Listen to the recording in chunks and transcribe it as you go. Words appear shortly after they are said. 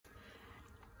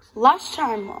Last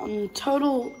time on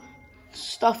Total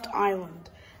Stuffed Island,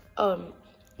 the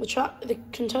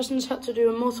contestants had to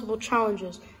do multiple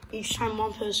challenges, each time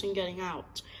one person getting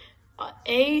out. But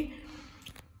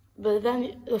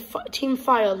then Team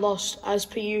Fire lost as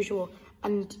per usual,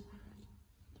 and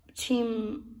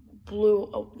Team Blue,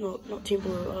 oh no, not Team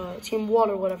Blue, Team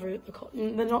Water, whatever they're called.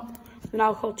 They're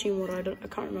now called Team Water. I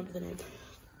can't remember the name.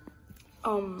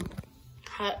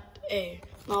 Had A.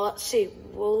 Now let's see.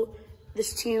 Will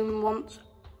this team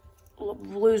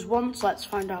lose once? Let's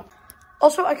find out.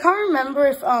 Also, I can't remember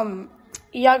if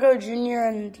Iago Jr.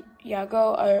 and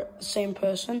Iago are the same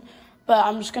person, but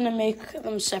I'm just gonna make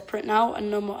them separate now and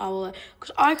no more Owlet,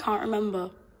 because I can't remember.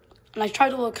 And I tried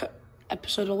to look at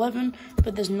episode 11,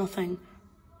 but there's nothing.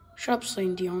 Shut up,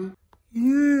 Celine Dion.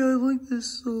 Yeah, I like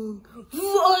this song.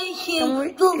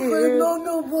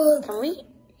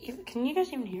 Can you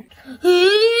guys even hear it?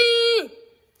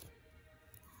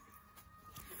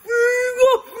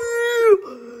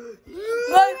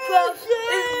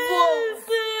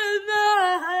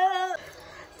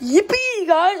 Yippee,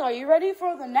 guys! Are you ready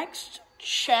for the next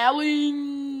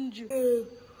challenge?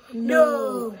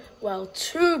 No. Well,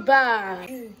 too bad.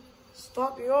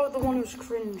 Stop, you're the one who's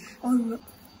cringe.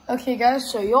 Okay, guys,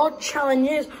 so your challenge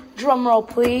is, drumroll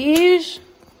please.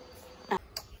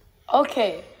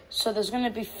 Okay, so there's going to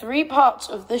be 3 parts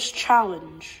of this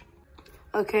challenge.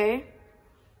 Okay?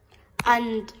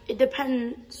 And it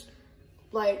depends,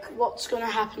 like, what's going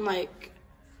to happen, like,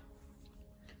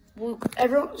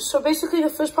 so basically the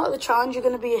first part of the challenge, you're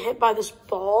going to be hit by this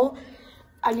ball,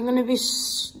 and you're going to be,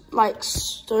 like,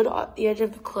 stood at the edge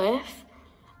of the cliff.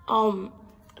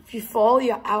 If you fall,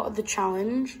 you're out of the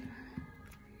challenge,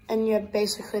 and you're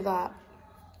basically that.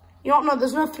 You don't know,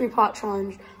 there's no 3-part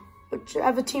challenge.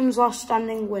 Whichever team's last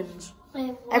standing wins.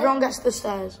 Wait, everyone gets the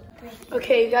stairs.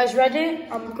 Okay, you guys ready?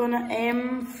 I'm gonna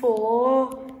aim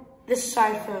for this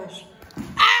side first.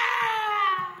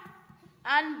 Ah!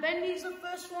 And Bendy's the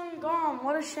first one gone.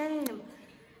 What a shame.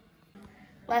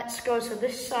 Let's go to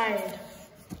this side.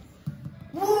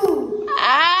 Woo!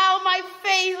 Ow, my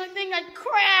face! I think I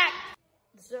cracked.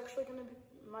 This is actually gonna be,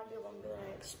 might be longer than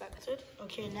I expected.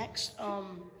 Okay, next. I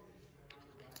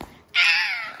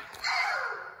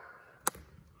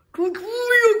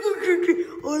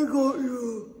got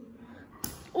you.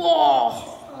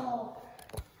 Oh.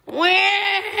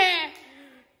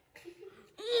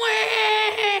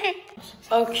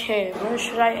 Okay, where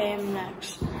should I aim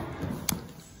next?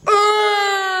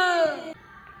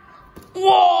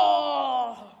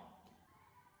 Whoa!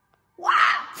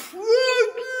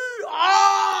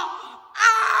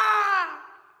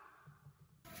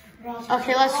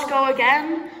 Okay, let's go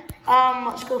again.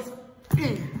 Let's go.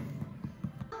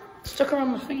 Stuck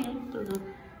around my finger.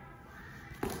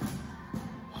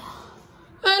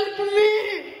 Help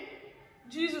me!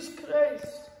 Jesus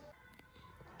Christ.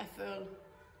 I fell.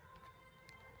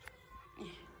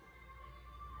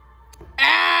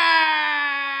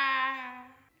 Ah!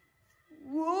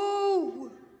 Whoa!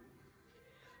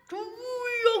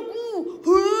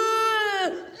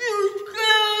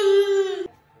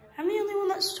 I'm the only one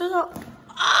that stood up.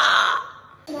 Ah!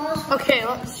 Okay,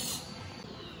 let's.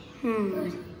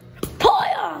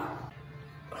 Fire!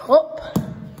 Hop.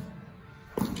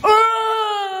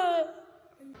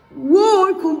 Whoa,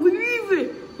 I can't believe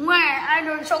it. Where? I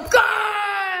know it's so good.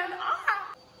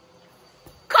 Ah.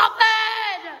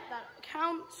 Cuphead! That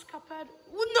counts, Cuphead.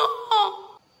 No!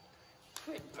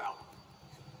 Wait, bro.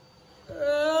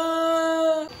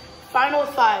 Final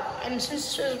 5. And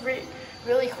since this is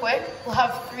really quick, we'll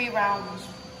have 3 rounds.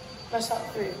 Best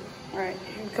out 3. Alright,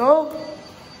 here we go.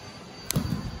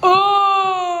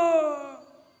 Oh!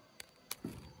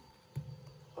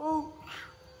 Oh.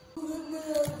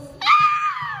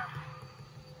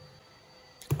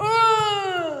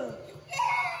 Oh.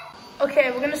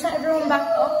 Okay, we're gonna set everyone back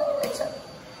up,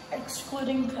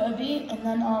 excluding Kirby, and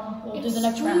then we'll do the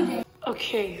next round.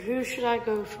 Okay, who should I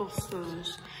go for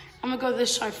first? I'm gonna go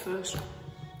this side first.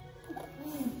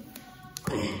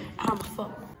 Ow, my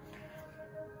foot.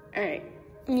 Alright.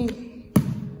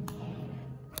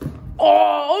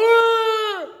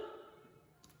 Oh!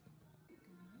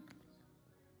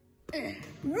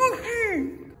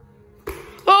 Rookie!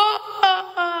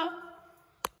 Ah!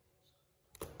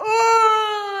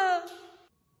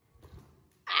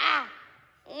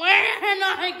 We're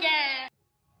not again.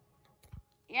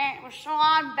 Yeah, we're still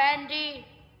on, Bendy.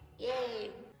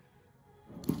 Yay.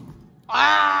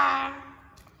 Ah!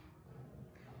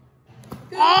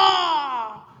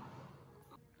 Ah!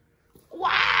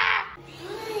 Wow!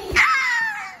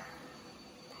 Ah!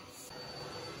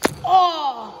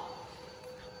 Oh!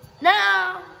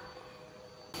 No!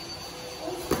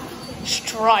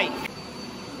 Strike.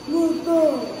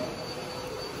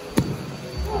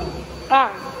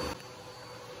 Ah.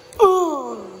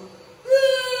 Oh.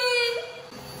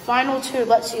 Final two.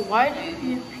 Let's see. Why do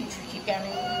you Petrie keep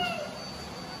getting it?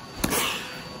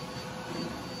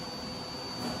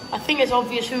 I think it's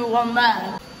obvious who won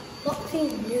there. What team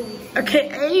really?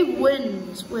 Okay, A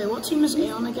wins. Wait, what team is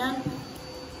A on again?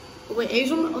 Oh, wait,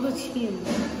 A's on the other team.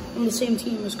 On the same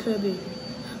team as Kirby.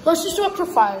 Let's just do up to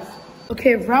 5.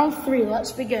 Okay, round 3.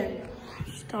 Let's begin.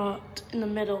 Start in the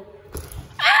middle.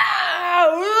 Ah!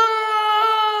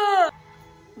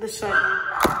 This side.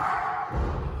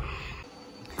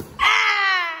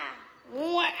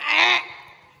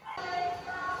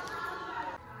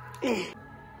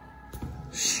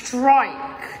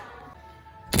 Strike.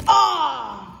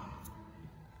 Ah!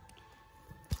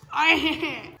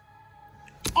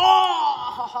 Oh!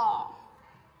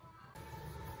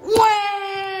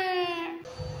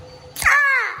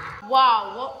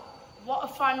 Wow, what a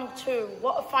final two.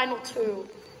 What a final two.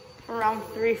 Round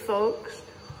 3, folks.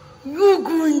 You're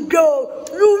going to go.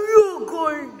 No, you're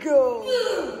going to go.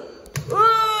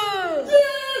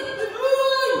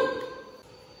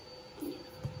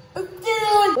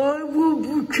 I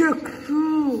will protect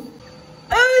you.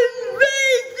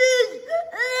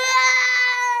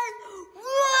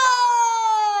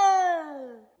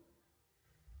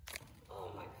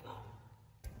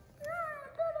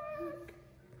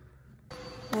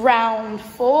 Round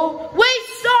 4. Wait,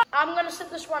 stop! I'm gonna sit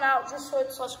this one out just so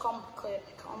it's less complicated.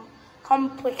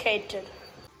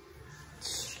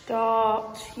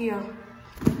 Start here.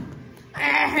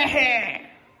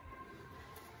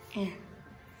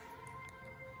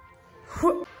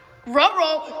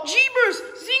 Ruh-roh, jeebers,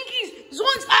 zinkies,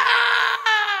 zoinks,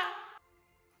 ah!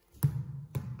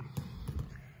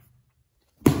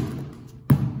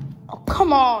 Oh,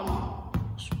 come on.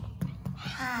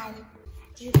 Hi.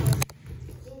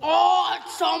 Oh,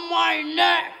 it's on my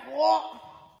neck. What?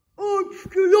 Oh,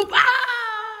 screw up. Ah!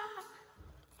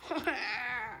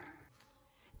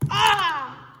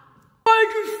 Ah! I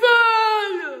just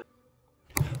fell.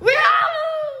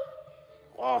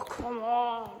 Oh, come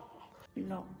on.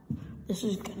 No, this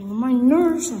is getting on my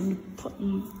nerves. I'm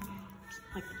putting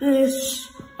like this,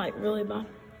 like really bad.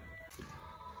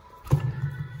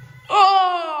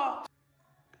 Oh!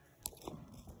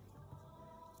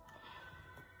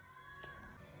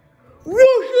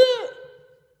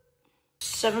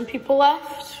 7 people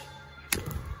left.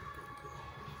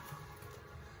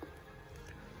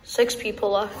 6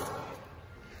 people left.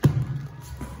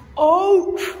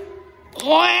 Oh!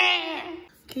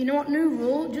 Okay, you know what, new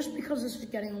rule? Just because this is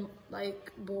getting,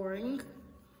 like, boring, you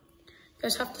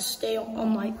guys have to stay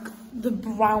on, like, the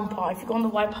brown part. If you go on the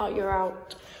white part, you're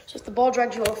out. So if the ball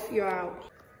drags you off, you're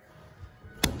out.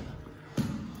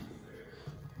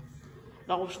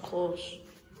 That was close.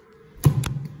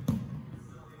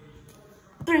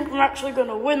 I think I'm actually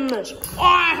gonna win this.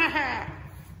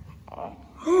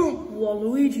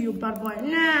 Waluigi, you bad boy.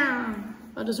 Nah.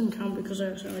 That doesn't count because I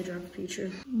accidentally dragged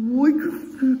Pichu. What the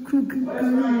fuck are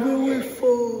you going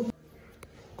for?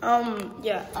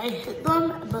 Yeah, I hit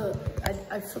them, but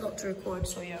I forgot to record,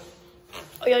 so yeah.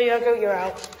 Oh yeah, you're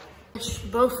out.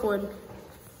 Both win.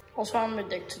 Also, I'm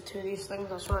addicted to these things,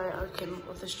 that's why I came up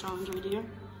with this challenge idea.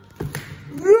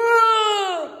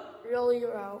 Really,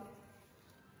 you're out.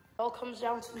 It all comes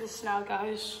down to this now,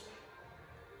 guys.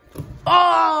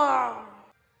 Ah!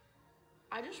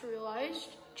 I just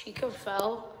realized Chica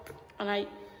fell, and I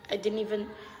didn't even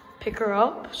pick her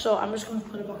up, so I'm just gonna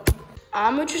put it back.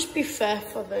 I'm gonna just be fair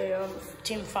for the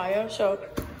Team Fire, so.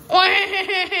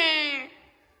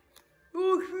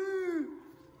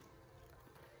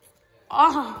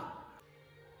 Ah!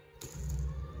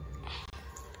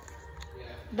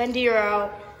 Bendy, you're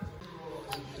out.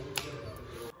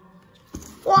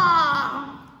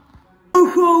 Wow!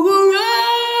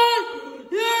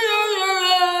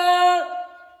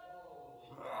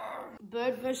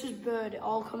 Bird versus bird, it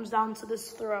all comes down to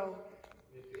this throw.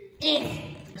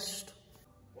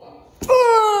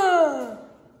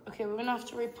 Okay, we're gonna have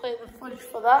to replay the footage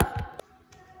for that.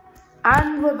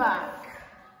 And we're back.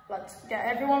 Let's get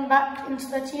everyone back into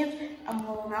their teams and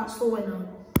we'll announce the winner.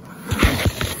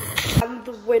 And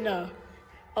the winner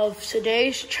of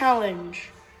today's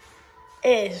challenge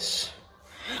is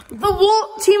the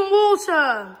Team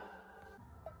Water.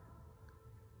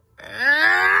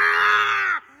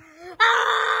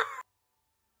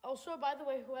 Also, by the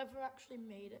way, whoever actually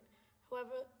made it,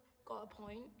 whoever got a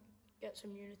point, gets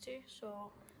immunity.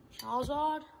 So,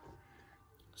 Charizard,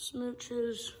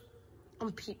 Smooches,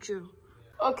 and Pichu.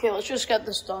 Okay, let's just get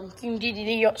this done. Team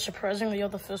DDD, surprisingly, you're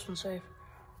the first one safe.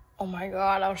 Oh my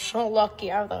god, I was so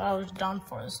lucky. I thought I was done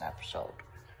for this episode.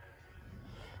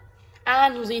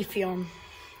 And lithium.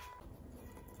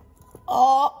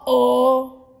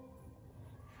 Uh-oh.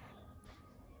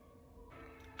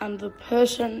 And the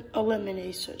person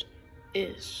eliminated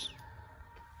is...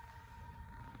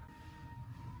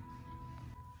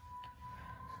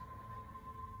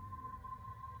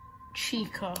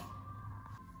 Chica.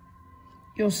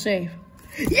 You're safe.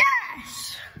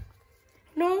 Yes!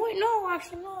 No, wait, no,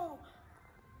 actually, no.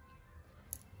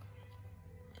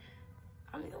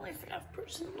 I'm the only 5th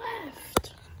person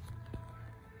left.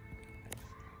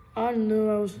 I knew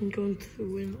I wasn't going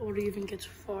to win or even get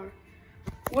far.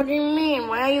 What do you mean?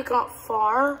 Why you got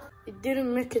far? It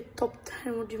didn't make it top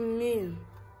 10. What do you mean?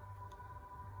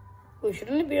 Wait,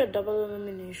 shouldn't it be a double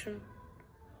elimination?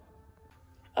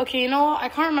 Okay, you know what? I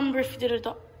can't remember if you did a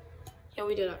double. Yeah,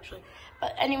 we did actually.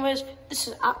 But anyways, this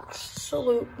is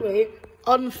absolutely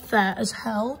unfair as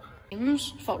hell.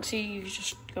 Foxy, you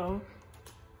just go.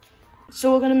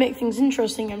 So we're gonna make things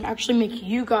interesting and actually make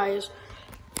you guys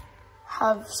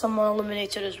have someone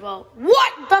eliminated as well.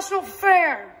 What? That's not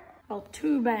fair. Oh,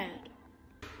 too bad.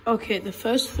 Okay, the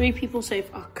first 3 people safe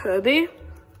are Kirby,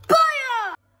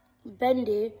 Fire!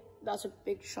 Bendy. That's a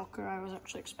big shocker. I was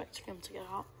actually expecting him to get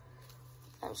out.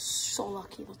 I was so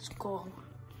lucky. Let's go.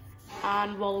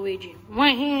 And Waluigi.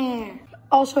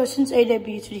 Also, since A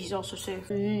debuted, he's also safe.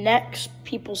 Next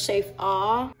people safe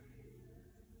are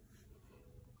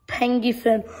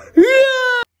Pengifin.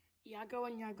 Yeah! Yago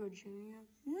and Yago Jr.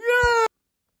 Yeah!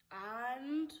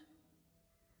 And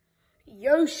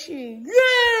Yoshi.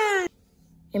 Yeah!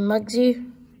 And Muggsy,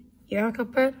 you're on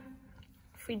Cuphead.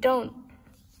 If we don't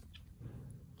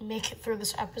make it through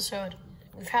this episode,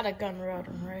 we've had a gun run,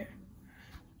 right?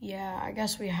 Yeah, I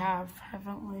guess we have,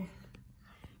 haven't we?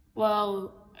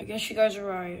 Well, I guess you guys are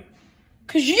right.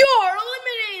 'Cause you're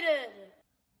eliminated!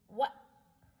 What?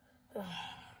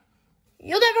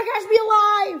 You'll never catch me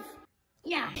alive!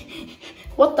 Yeah.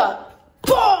 What the?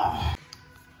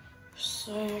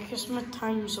 So, I guess my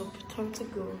time's up. Time to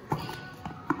go.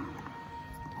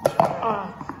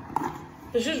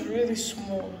 This is really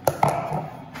small.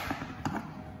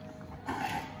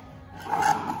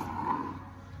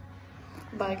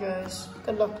 Bye guys.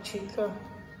 Good luck, Chica.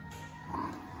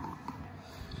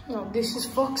 Now this is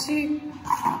Foxy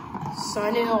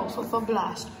signing off with a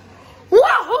blast.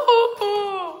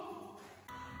 Wahoo!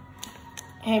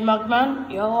 Hey Mugman,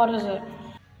 yo, what is it?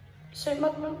 Say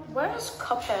Mugman, where's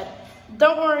Cuphead?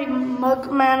 Don't worry,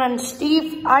 Mugman and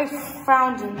Steve, I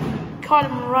found him. Caught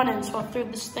him running, so I threw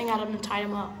this thing at him and tied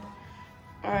him up.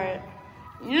 Alright.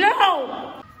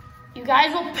 No! You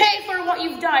guys will pay for what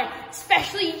you've done,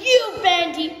 especially you,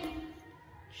 Bandy.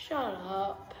 Shut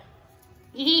up.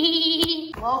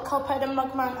 Well, Cuphead and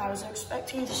Mugman, I was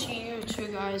expecting to see you two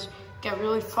guys get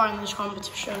really far in this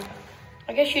competition.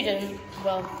 I guess you didn't.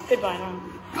 Well, goodbye now.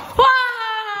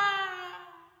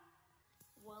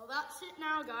 Well, that's it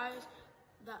now, guys.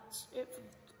 That's it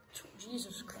for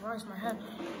Jesus Christ, my head.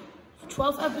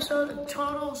 12th episode of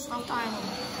Total Stuffed Island.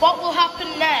 What will happen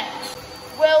next?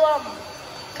 Will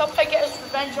Cuphead get his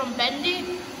revenge on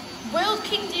Bendy? Will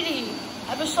King Diddy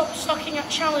ever stop sucking at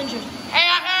challenges? Hey,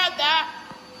 I heard that!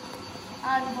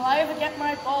 And will I ever get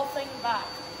my ball thing back?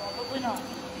 Probably not.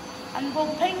 And will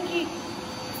Pinky,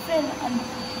 Finn, and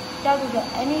Dago get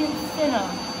any thinner?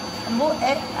 And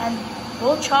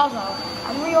will Charizard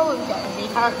and Riolu get any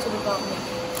character development?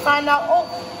 Find out all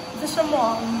this and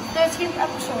more in the 13th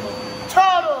episode of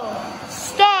Total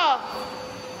Stuffed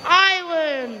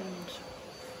Island.